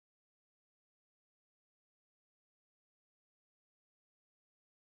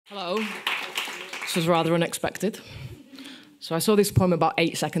Hello. This was rather unexpected. So I saw this poem about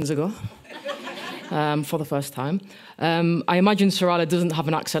 8 seconds ago for the first time. I imagine Sarala doesn't have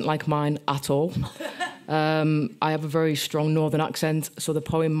an accent like mine at all. I have a very strong northern accent, so the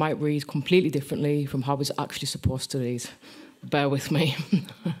poem might read completely differently from how it's actually supposed to read. Bear with me.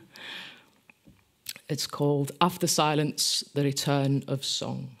 It's called After Silence, The Return of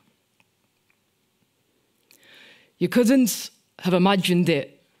Song. You couldn't have imagined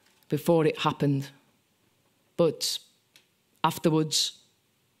it before it happened, but afterwards,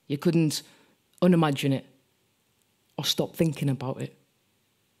 you couldn't unimagine it or stop thinking about it,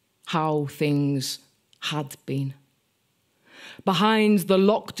 how things had been. Behind the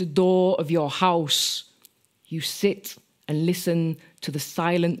locked door of your house, you sit and listen to the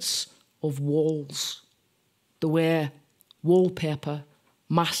silence of walls, the way wallpaper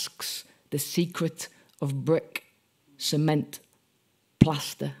masks the secret of brick, cement,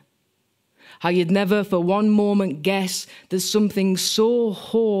 plaster. How you'd never for one moment guess that something so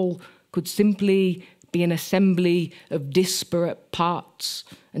whole could simply be an assembly of disparate parts,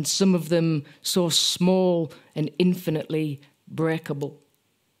 and some of them so small and infinitely breakable.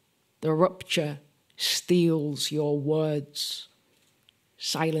 The rupture steals your words.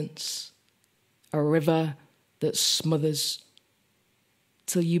 Silence, a river that smothers,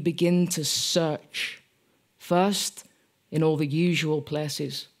 till you begin to search, first in all the usual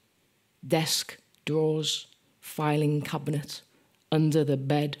places, desk, drawers, filing cabinet, under the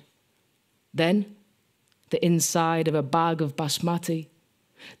bed. Then, the inside of a bag of basmati,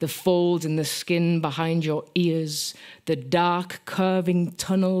 the folds in the skin behind your ears, the dark curving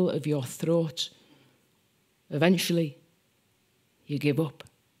tunnel of your throat. Eventually, you give up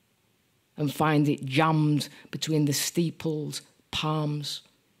and find it jammed between the steepled palms.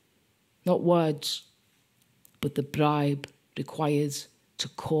 Not words, but the bribe required to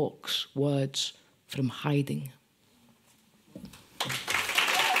coax words from hiding.